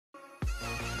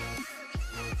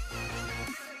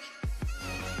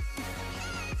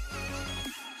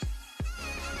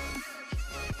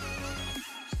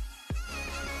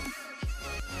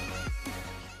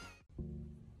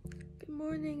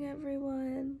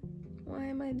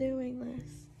I doing this?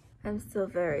 I'm still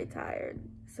very tired,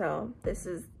 so this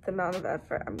is the amount of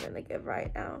effort I'm gonna give right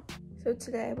now. So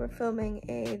today we're filming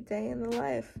a day in the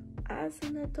life as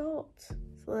an adult. So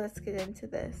let's get into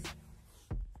this.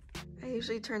 I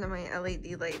usually turn on my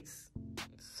LED lights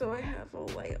so I have a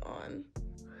light on,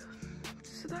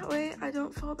 so that way I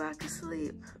don't fall back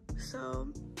asleep. So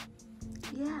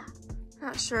yeah,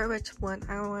 not sure which one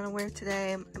I want to wear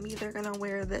today. I'm either gonna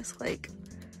wear this like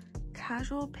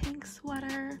casual pink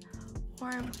sweater, or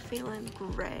I'm feeling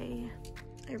gray.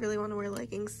 I really want to wear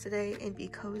leggings today and be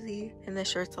cozy, and this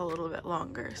shirt's a little bit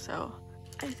longer, so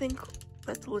I think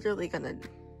that's literally gonna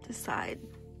decide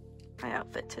my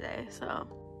outfit today. So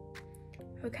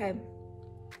okay,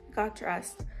 got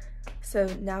dressed. So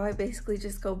now I basically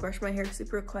just go brush my hair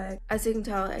super quick. As you can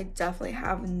tell, I definitely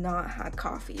have not had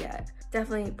coffee yet.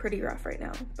 Definitely pretty rough right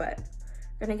now, but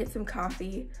I'm gonna get some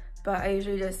coffee. But I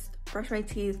usually just brush my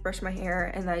teeth, brush my hair,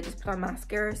 and then I just put on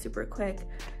mascara super quick,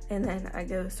 and then I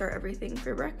go start everything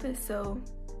for breakfast. So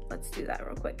let's do that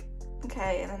real quick.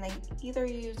 Okay, and then I either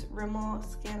use Rimmel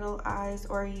Scandal Eyes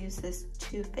or I use this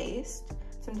Too Faced.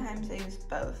 Sometimes I use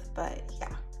both, but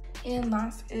yeah. And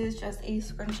last is just a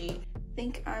scrunchie. I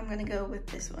think I'm gonna go with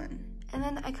this one. And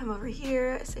then I come over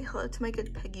here, say hello to my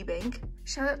good piggy bank.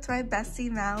 Shout out to my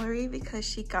bestie Mallory because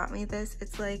she got me this.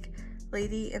 It's like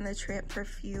Lady in the Tramp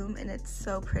perfume, and it's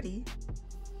so pretty.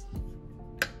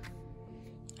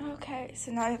 Okay,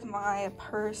 so now I have my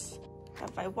purse,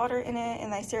 have my water in it,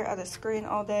 and I stare at a screen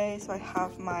all day, so I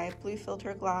have my blue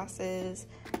filter glasses,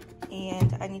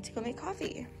 and I need to go make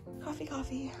coffee.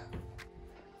 Coffee.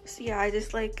 So yeah, I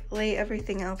just like lay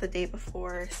everything out the day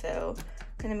before, so I'm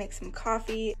gonna make some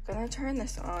coffee. I'm gonna turn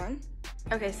this on.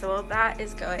 Okay, so while that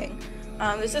is going,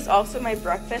 this is also my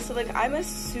breakfast. So like, I'm a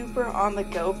super on the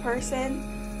go person.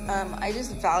 I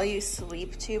just value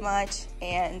sleep too much,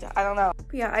 and I don't know.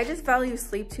 But yeah, I just value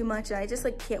sleep too much, and I just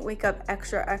like can't wake up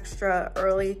extra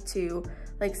early to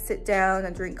like sit down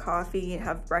and drink coffee and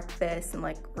have breakfast and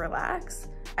like relax.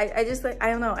 I just like, I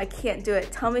don't know, I can't do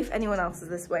it. Tell me if anyone else is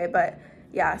this way, but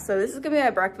yeah, so this is gonna be my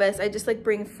breakfast. I just like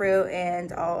bring fruit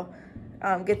and I'll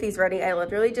get these ready. I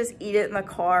literally just eat it in the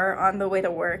car on the way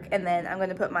to work, and then I'm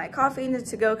gonna put my coffee in the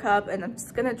to-go cup and I'm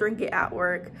just gonna drink it at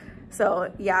work.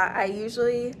 So yeah, I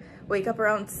usually wake up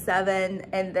around 7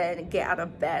 and then get out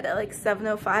of bed at like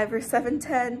 7:05 or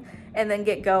 7:10 and then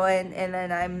get going, and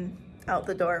then I'm out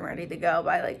the door and ready to go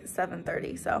by like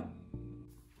 7:30. So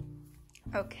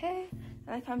okay,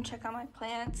 then I come check on my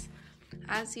plants.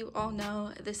 As you all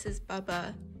know, this is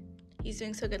Bubba. He's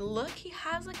doing so good. Look, he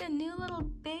has like a new little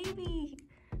baby.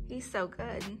 He's so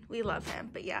good. We love him.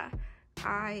 But yeah,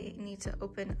 I need to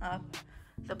open up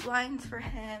the blinds for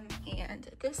him and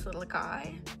this little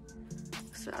guy,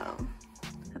 so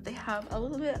that they have a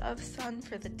little bit of sun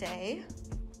for the day.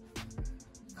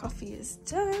 Coffee is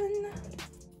done.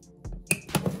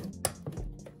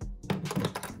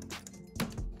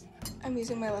 I'm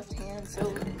using my left hand,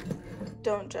 so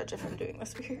don't judge if I'm doing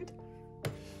this weird.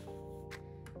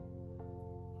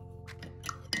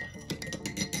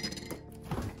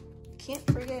 Can't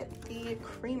forget the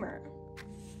creamer.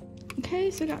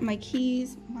 Okay, so I got my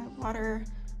keys, my water,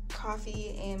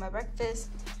 coffee, and my breakfast,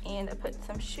 and I put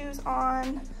some shoes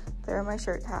on. They're my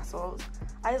shirt tassels.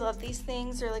 I love these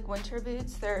things. They're like winter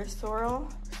boots. They're Sorel,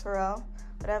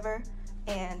 whatever,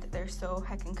 and they're so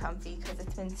heckin' comfy because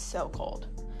it's been so cold.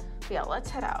 But yeah, let's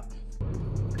head out.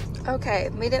 Okay,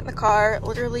 made it in the car.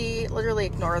 Literally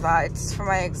ignore that. It's for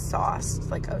my exhaust,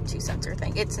 like O2 sensor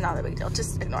thing. It's not a big deal,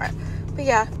 just ignore it. But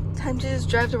yeah, time to just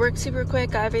drive to work super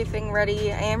quick, got everything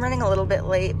ready. I am running a little bit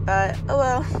late, but oh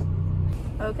well.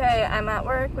 Okay, I'm at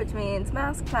work, which means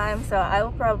mask time, so I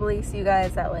will probably see you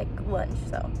guys at like lunch,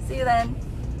 so see you then.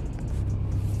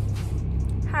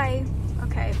 Hi.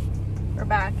 Okay, we're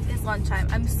back. It's lunchtime.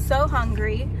 I'm so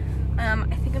hungry. I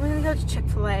think I'm gonna go to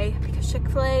Chick-fil-A because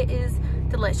Chick-fil-A is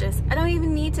delicious. I don't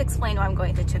even need to explain why I'm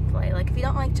going to Chick-fil-A. Like, if you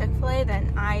don't like Chick-fil-A,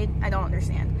 then I don't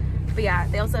understand. But yeah,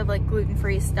 they also have like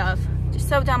gluten-free stuff. Just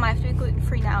so dumb I have to be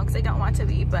gluten-free now because I don't want to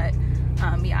be, but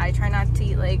yeah, I try not to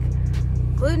eat like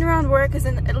gluten around work because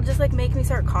then it'll just like make me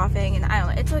start coughing, and I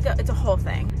don't know, it's like it's a whole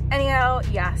thing. Anyhow,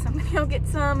 yeah, so I'm gonna go get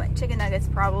some chicken nuggets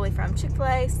probably from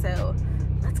Chick-fil-A, so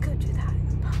let's go do that.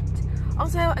 I'm pumped.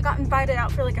 Also, I got invited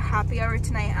out for like a happy hour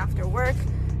tonight after work,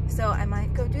 so I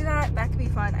might go do that. That could be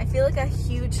fun. I feel like a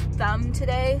huge thumb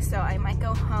today, so I might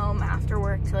go home after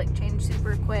work to like change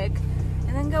super quick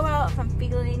and then go out if I'm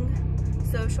feeling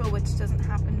social, which doesn't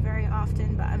happen very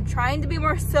often, but I'm trying to be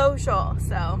more social.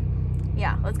 So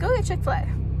yeah, let's go get Chick-fil-A.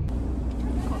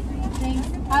 Thanks.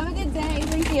 Have a good day.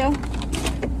 Thank you.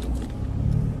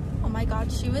 Oh my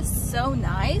god, she was so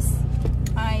nice.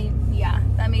 Yeah,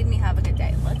 that made me have a good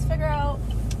day. Let's figure out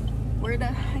where the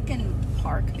heck can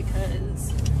park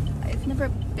because I've never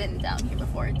been down here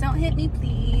before. Don't hit me,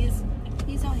 please.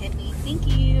 Please don't hit me. Thank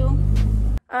you.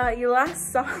 You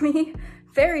last saw me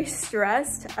very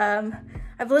stressed.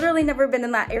 I've literally never been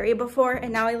in that area before,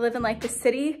 and now I live in like the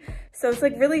city, so it's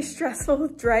like really stressful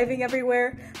with driving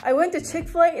everywhere. I went to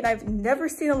Chick-fil-A and I've never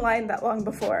seen a line that long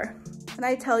before. Can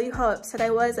I tell you how upset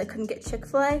I was I couldn't get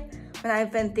Chick-fil-A when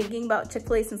I've been thinking about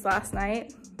Chick-fil-A since last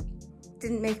night?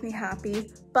 Didn't make me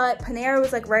happy, but Panera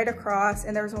was like right across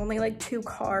and there was only like 2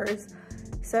 cars.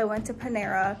 So I went to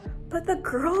Panera, but the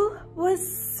girl was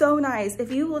so nice.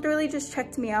 If you literally just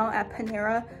checked me out at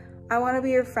Panera, I want to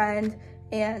be your friend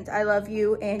and I love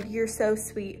you and you're so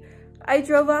sweet. I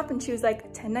drove up and she was like,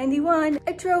 1091.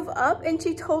 I drove up and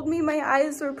she told me my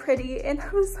eyes were pretty and I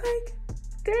was like,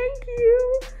 thank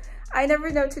you. I never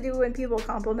know what to do when people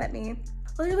compliment me.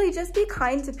 Literally just be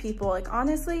kind to people. Like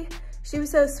honestly, she was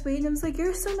so sweet and I was like,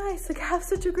 you're so nice. Like have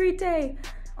such a great day.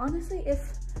 Honestly,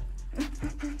 if,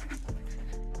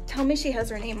 tell me she has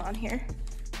her name on here.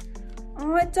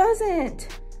 Oh, it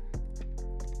doesn't.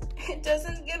 It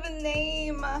doesn't give a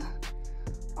name.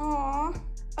 Aw.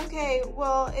 Okay,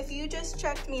 well, if you just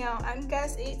checked me out, I'm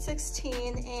guest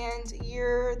 816 and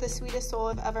you're the sweetest soul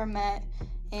I've ever met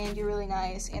and you're really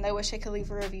nice and I wish I could leave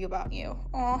a review about you.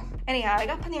 Aw. Anyhow, I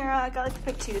got Panera, I got like the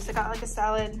pick two, so I got like a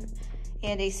salad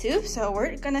and a soup, so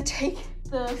we're gonna take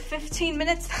the 15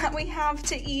 minutes that we have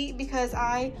to eat because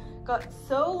I got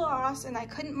so lost and I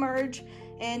couldn't merge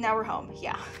and now we're home.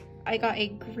 Yeah. I got a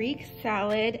Greek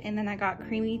salad and then I got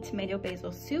creamy tomato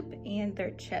basil soup and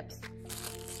their chips.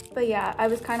 But yeah, I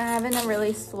was kind of having a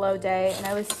really slow day and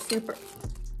I was super...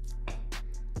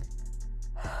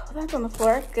 Oh, that's on the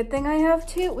floor. Good thing I have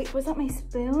two. Wait, was that my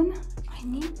spoon? I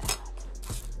need that.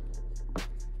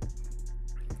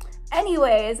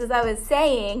 Anyways, as I was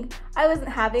saying, I wasn't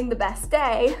having the best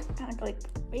day. Kind of like,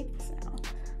 wait this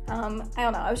now. I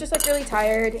don't know. I was just like really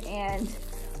tired and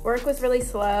work was really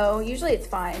slow. Usually it's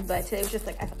fine, but today was just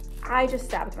like, I just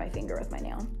stabbed my finger with my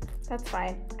nail. That's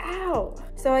fine. Ow!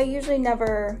 So I usually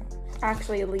never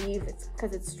actually leave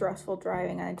because it's stressful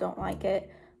driving and I don't like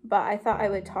it. But I thought I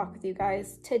would talk with you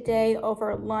guys today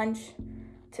over lunch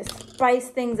to spice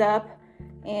things up.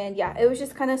 And yeah, it was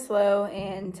just kind of slow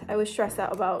and I was stressed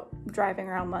out about driving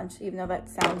around lunch, even though that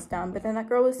sounds dumb. But then that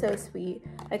girl was so sweet.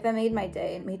 Like that made my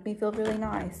day. It made me feel really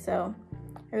nice. So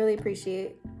I really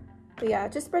appreciate. But yeah,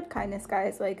 just spread kindness,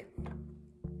 guys. Like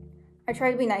I try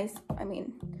to be nice. I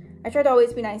mean, I try to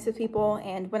always be nice with people,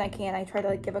 and when I can, I try to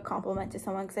like give a compliment to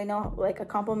someone because I know like a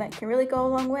compliment can really go a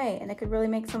long way and it could really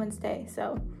make someone's day.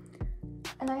 So,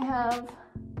 and I have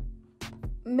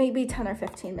maybe 10 or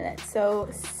 15 minutes, so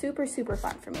super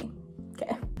fun for me.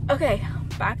 Okay,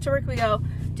 back to work we go.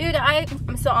 Dude,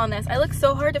 I'm still on this. I looked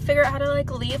so hard to figure out how to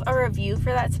like leave a review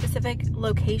for that specific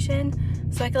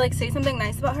location so I could like say something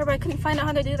nice about her, but I couldn't find out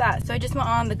how to do that. So I just went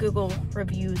on the Google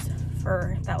reviews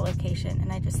for that location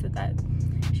and I just said that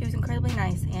she was incredibly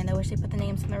nice and I wish they put the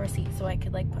names on the receipt so I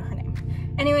could like put her name.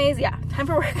 Anyways, yeah, time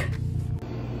for work.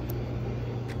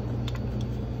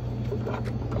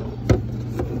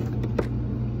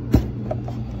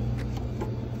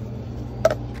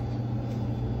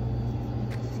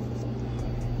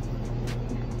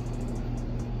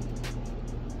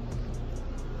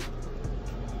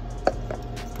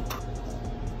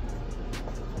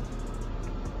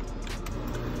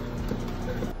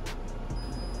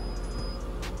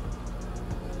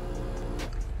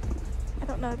 I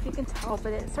don't know if you can tell,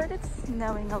 but it started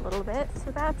snowing a little bit,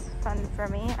 so that's fun for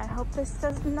me. I hope this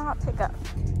does not pick up.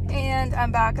 And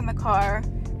I'm back in the car.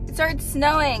 It started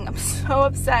snowing. I'm so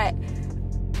upset.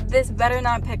 This better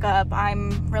not pick up.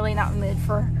 I'm really not in the mood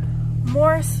for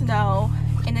more snow,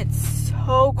 and it's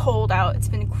so cold out. It's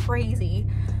been crazy.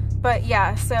 But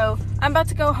yeah, so I'm about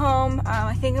to go home.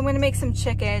 I think I'm gonna make some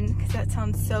chicken because that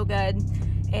sounds so good.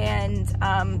 And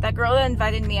that girl that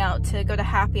invited me out to go to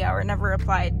happy hour never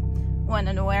replied when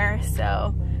and where,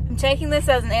 so I'm taking this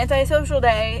as an antisocial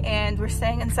day and we're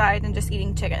staying inside and just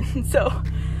eating chicken. So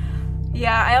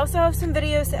yeah, I also have some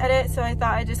videos to edit, so I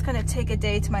thought I'd just kind of take a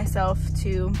day to myself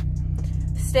to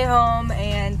stay home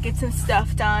and get some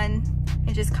stuff done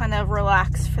and just kind of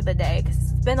relax for the day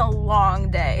because it's been a long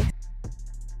day.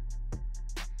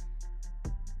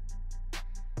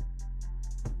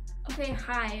 Okay,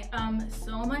 hi.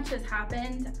 So much has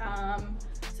happened.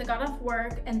 So I got off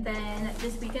work and then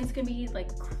this weekend's gonna be like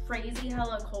crazy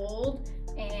hella cold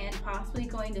and possibly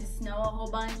going to snow a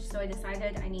whole bunch, so I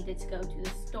decided I needed to go to the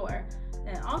store.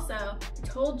 And also, I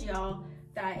told y'all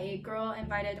that a girl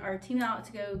invited our team out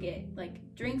to go get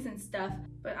like drinks and stuff,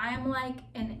 but I'm like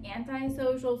an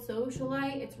antisocial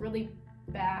socialite. It's really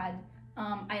bad.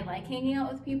 I like hanging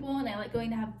out with people and I like going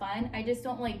to have fun. I just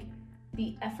don't like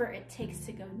the effort it takes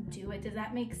to go do it. Does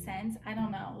that make sense? I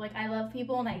don't know. Like, I love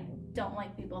people and I don't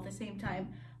like people at the same time.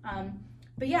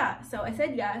 But yeah, so I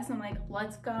said yes. I'm like,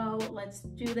 let's go, let's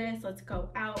do this, let's go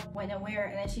out, when and where.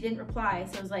 And then she didn't reply.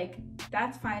 So I was like,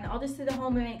 that's fine. I'll just sit at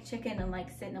home and make chicken and like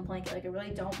sit in a blanket. Like, I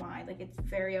really don't mind. Like, it's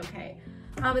very okay.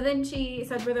 But then she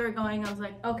said where they were going. I was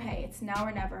like, okay, it's now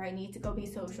or never. I need to go be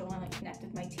social and like connect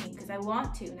with my team because I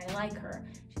want to and I like her.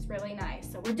 She's really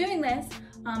nice. So we're doing this.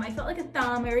 I felt like a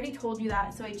thumb. I already told you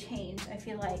that, so I changed. I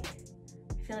feel like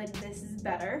this is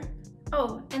better.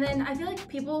 Oh, and then I feel like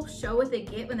people show what they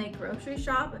get when they grocery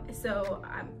shop, so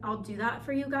I'll do that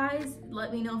for you guys.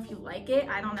 Let me know if you like it.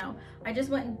 I don't know. I just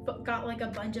went and got like a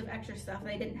bunch of extra stuff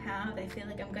that I didn't have. I feel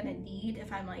like I'm gonna need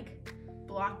if I'm like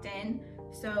blocked in.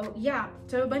 So yeah,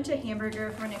 so a bunch of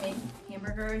hamburger for when I made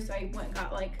hamburgers. So I went and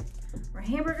got like more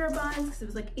hamburger buns because it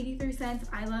was like 83 cents.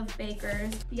 I love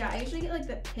Baker's. Yeah, I usually get like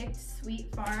the picked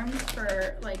sweet farms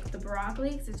for like the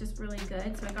broccoli because it's just really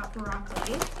good. So I got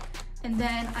broccoli. And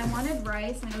then I wanted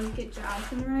rice, and I always get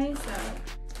jasmine rice, so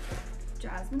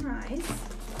jasmine rice.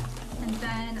 And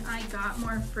then I got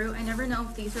more fruit. I never know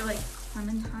if these are like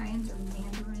clementines or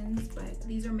mandarins, but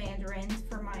these are mandarins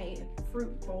for my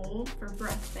fruit bowl for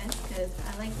breakfast because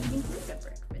I like eating fruit at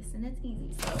breakfast and it's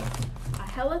easy. So a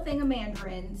hella thing of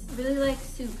mandarins. I really like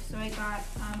soup, so I got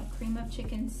cream of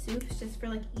chicken soups just for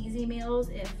like easy meals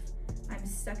if I'm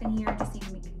stuck in here, I just need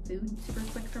to make food super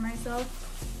quick for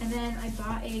myself. And then I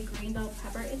bought a green bell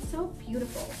pepper. It's so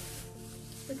beautiful.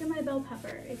 Look at my bell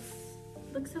pepper. It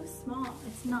looks so small.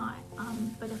 It's not,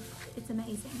 but it's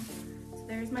amazing. So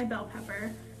there's my bell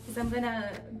pepper. Because I'm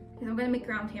gonna make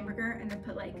ground hamburger and then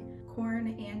put like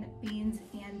corn and beans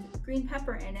and green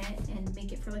pepper in it and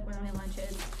make it for like one of my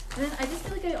lunches. And then I just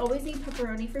feel like I always need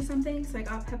pepperoni for something, so I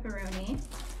got pepperoni.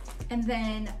 And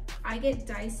then I get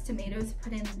diced tomatoes to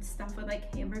put in stuff with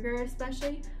like hamburger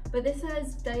especially, but this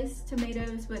has diced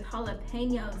tomatoes with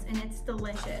jalapenos and it's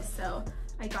delicious. So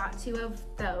I got 2 of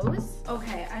those.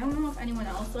 Okay, I don't know if anyone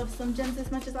else loves Slim Jims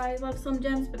as much as I love Slim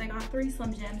Jims, but I got 3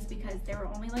 Slim Jims because they were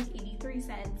only like 83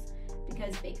 cents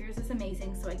because Baker's is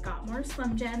amazing. So I got more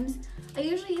Slim Jims. I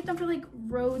usually eat them for like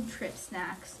road trip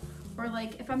snacks, or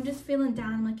like if I'm just feeling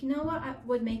down, I'm like, you know what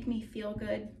would make me feel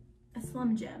good? A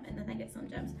Slim Jim, and then I get Slim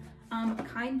Jims.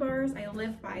 Kind bars, I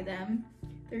live by them.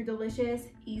 They're delicious,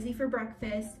 easy for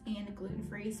breakfast, and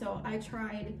gluten-free. So I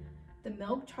tried the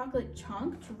milk chocolate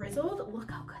chunk drizzled. Look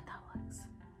how good that looks.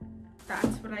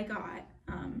 That's what I got.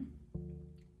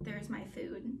 There's my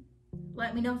food.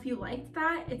 Let me know if you liked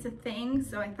that. It's a thing,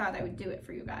 so I thought I would do it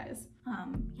for you guys.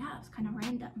 Yeah, it was kind of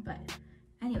random, but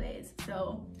anyways,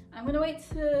 so I'm gonna wait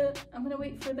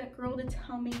for that girl to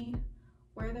tell me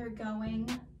where they're going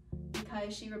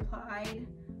because she replied,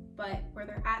 but where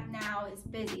they're at now is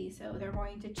busy, so they're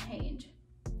going to change.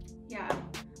 Yeah.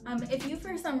 If you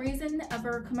for some reason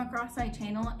ever come across my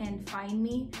channel and find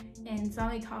me and saw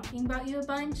me talking about you a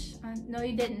bunch, no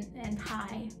you didn't, and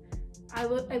hi. I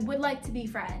would like to be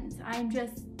friends. I'm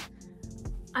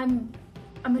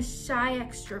a shy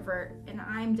extrovert and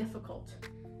I'm difficult.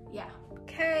 Yeah.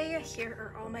 Okay, here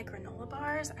are all my granola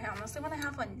bars. I honestly want to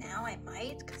have one now. I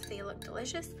might because they look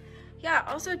delicious. Yeah,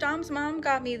 also Dom's mom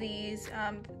got me these.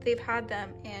 They've had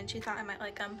them and she thought I might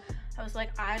like them. I was like,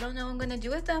 I don't know what I'm gonna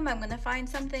do with them. I'm gonna find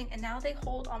something, and now they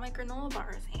hold all my granola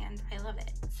bars and I love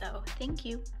it. So thank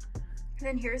you. And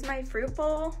then here's my fruit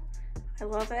bowl. I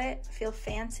love it. I feel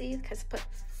fancy because I put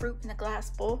fruit in a glass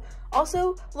bowl.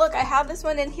 Also, look, I had this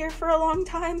one in here for a long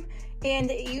time and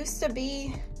it used to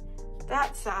be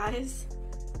that size,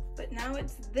 but now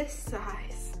it's this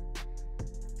size.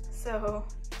 So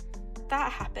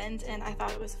that happened and I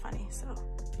thought it was funny, so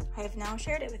I have now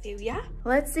shared it with you. Yeah,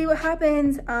 let's see what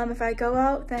happens. If I go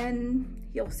out, then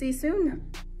you'll see soon.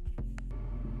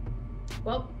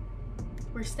 Well,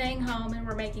 we're staying home and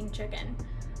we're making chicken.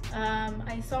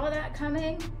 I saw that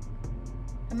coming.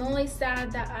 I'm only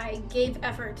sad that I gave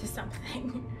effort to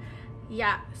something.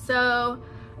 Yeah, so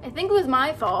I think it was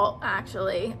my fault,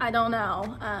 actually. I don't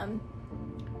know.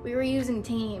 We were using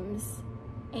Teams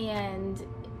and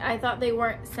I thought they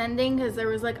weren't sending because there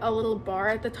was like a little bar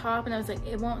at the top and I was like,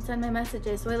 it won't send my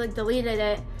messages. So I like deleted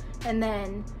it, and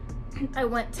then I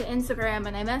went to Instagram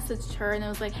and I messaged her and I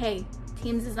was like, hey,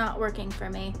 Teams is not working for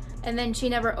me. And then she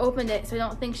never opened it, so I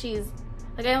don't think she's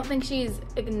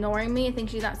ignoring me. I think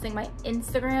she's not seeing my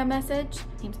Instagram message.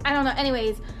 I don't know.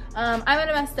 Anyways, I might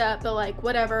have messed up, but like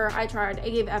whatever. I tried. I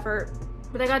gave effort,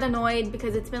 but I got annoyed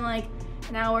because it's been like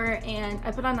an hour and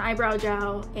I put on eyebrow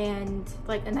gel and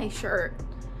like a nice shirt.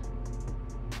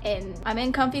 And I'm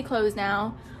in comfy clothes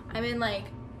now. I'm in like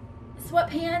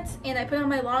sweatpants and I put on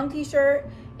my long t-shirt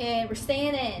and we're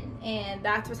staying in, and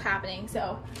that's what's happening.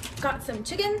 So got some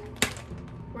chicken,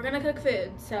 we're gonna cook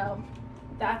food. So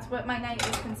that's what my night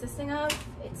is consisting of.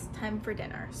 It's time for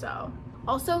dinner. So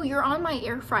also, you're on my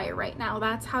air fryer right now.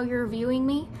 That's how you're viewing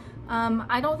me.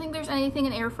 I don't think there's anything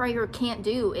an air fryer can't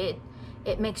do.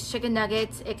 It makes chicken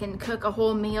nuggets, it can cook a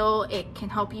whole meal, it can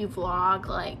help you vlog.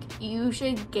 Like, you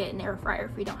should get an air fryer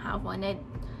if you don't have one. It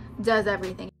does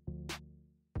everything.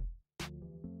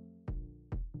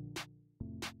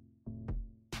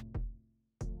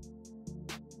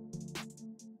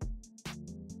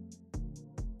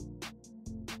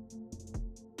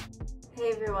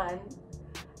 Hey everyone.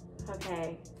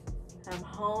 Okay, I'm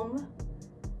home.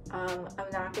 I'm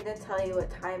not gonna tell you what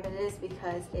time it is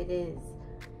because it is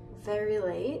very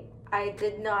late. I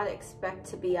did not expect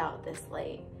to be out this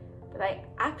late, but I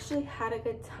actually had a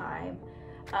good time.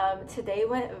 Today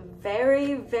went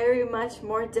very, very much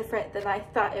more different than I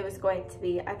thought it was going to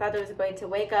be. I thought it was going to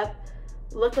wake up,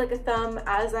 look like a thumb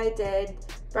as I did,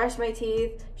 brush my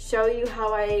teeth, show you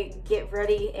how I get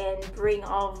ready and bring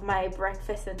all of my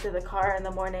breakfast into the car in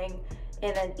the morning,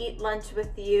 and then eat lunch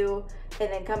with you,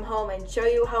 and then come home and show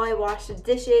you how I wash the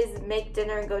dishes, make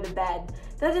dinner, and go to bed.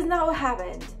 That is not what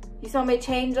happened. You saw me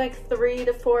change like 3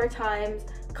 to 4 times,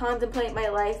 contemplate my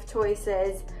life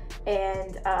choices,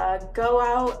 and go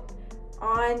out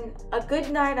on a good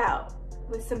night out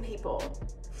with some people.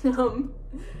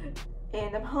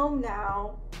 And I'm home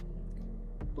now.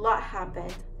 A lot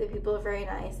happened. The people are very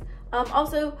nice.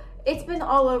 Also, it's been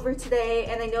all over today,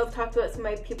 and I know I've talked about some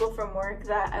of my people from work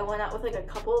that I went out with like a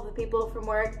couple of the people from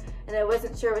work, and I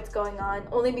wasn't sure what's going on,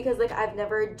 only because like I've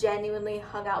never genuinely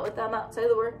hung out with them outside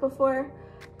of work before,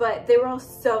 but they were all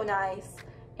so nice,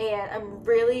 and I'm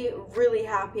really, really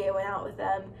happy I went out with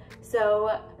them.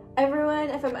 So everyone,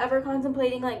 if I'm ever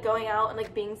contemplating like going out and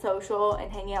like being social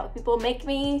and hanging out with people, make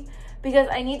me, because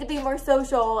I need to be more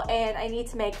social and I need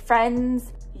to make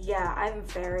friends. Yeah, I'm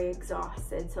very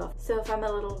exhausted, so if I'm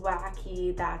a little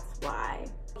wacky, that's why.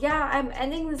 Yeah, I'm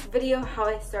ending this video how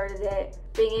I started it,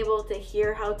 being able to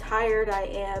hear how tired I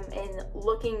am and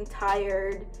looking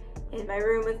tired in my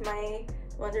room with my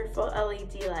wonderful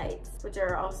LED lights, which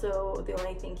are also the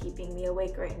only thing keeping me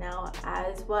awake right now,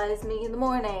 as was me in the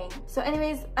morning. So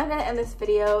anyways, I'm gonna end this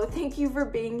video. Thank you for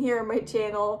being here on my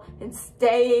channel and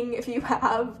staying if you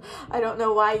have. I don't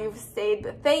know why you've stayed,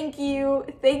 but thank you.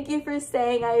 Thank you for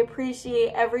staying. I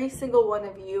appreciate every single one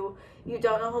of you. You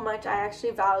don't know how much I actually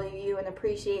value you and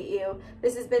appreciate you.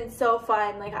 This has been so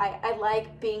fun. Like, I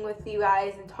like being with you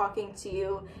guys and talking to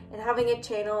you and having a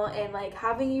channel and like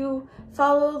having you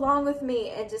follow along with me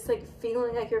and just like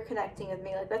feeling like you're connecting with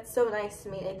me. Like, that's so nice to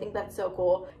me. I think that's so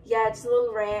cool. Yeah, just a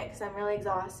little rant because I'm really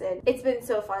exhausted. It's been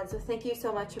so fun. So thank you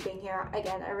so much for being here.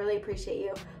 Again, I really appreciate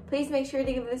you. Please make sure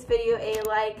to give this video a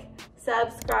like,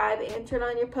 subscribe, and turn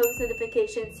on your post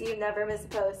notifications so you never miss a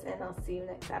post. And I'll see you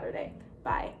next Saturday.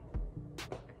 Bye.